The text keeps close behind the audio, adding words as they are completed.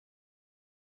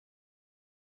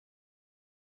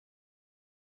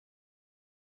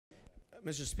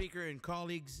Mr. Speaker and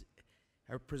colleagues,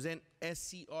 I present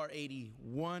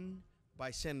SCR81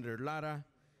 by Senator Lara.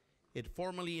 It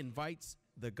formally invites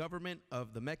the government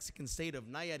of the Mexican state of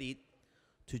Nayarit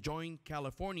to join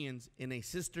Californians in a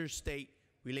sister state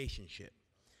relationship.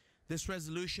 This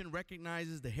resolution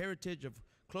recognizes the heritage of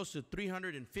close to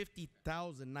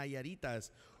 350,000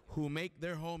 Nayaritas who make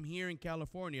their home here in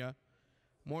California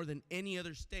more than any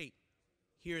other state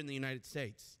here in the United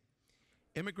States.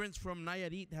 Immigrants from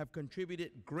Nayarit have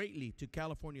contributed greatly to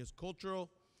California's culture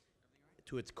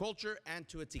and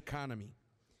to its economy.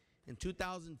 In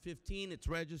 2015, it's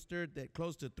registered that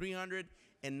close to $399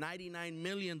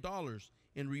 million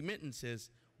in remittances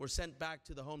were sent back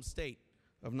to the home state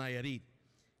of Nayarit.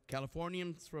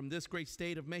 Californians from this great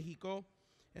state of Mexico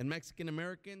and Mexican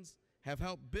Americans have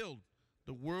helped build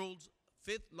the world's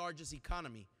 5th largest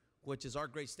economy, which is our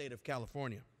great state of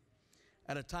California.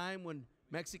 At a time when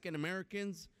Mexican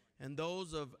Americans and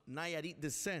those of Nayarit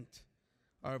descent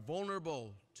are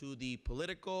vulnerable to the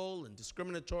political and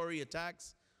discriminatory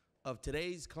attacks of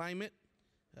today's climate,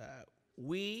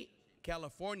 we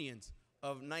Californians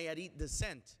of Nayarit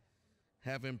descent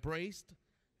have embraced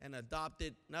and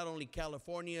adopted not only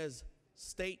California's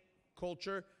state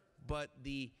culture, but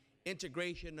the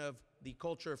integration of the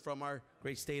culture from our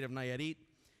great state of Nayarit.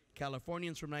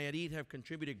 Californians from Nayarit have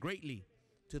contributed greatly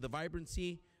to the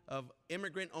vibrancy of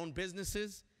immigrant-owned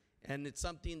businesses, and it's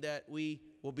something that we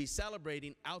will be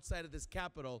celebrating outside of this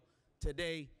capital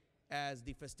today as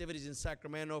the festivities in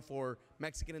Sacramento for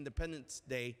Mexican Independence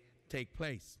Day take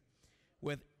place.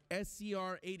 With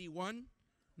SCR81,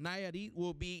 Nayarit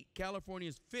will be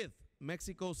California's 5th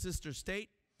Mexico sister state.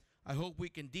 I hope we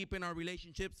can deepen our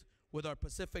relationships with our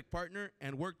Pacific partner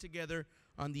and work together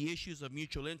on the issues of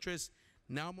mutual interest.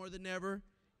 Now more than ever,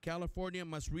 California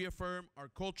must reaffirm our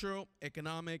cultural,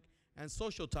 economic, and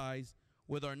social ties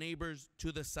with our neighbors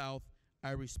to the south.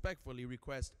 I respectfully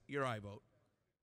request your aye vote.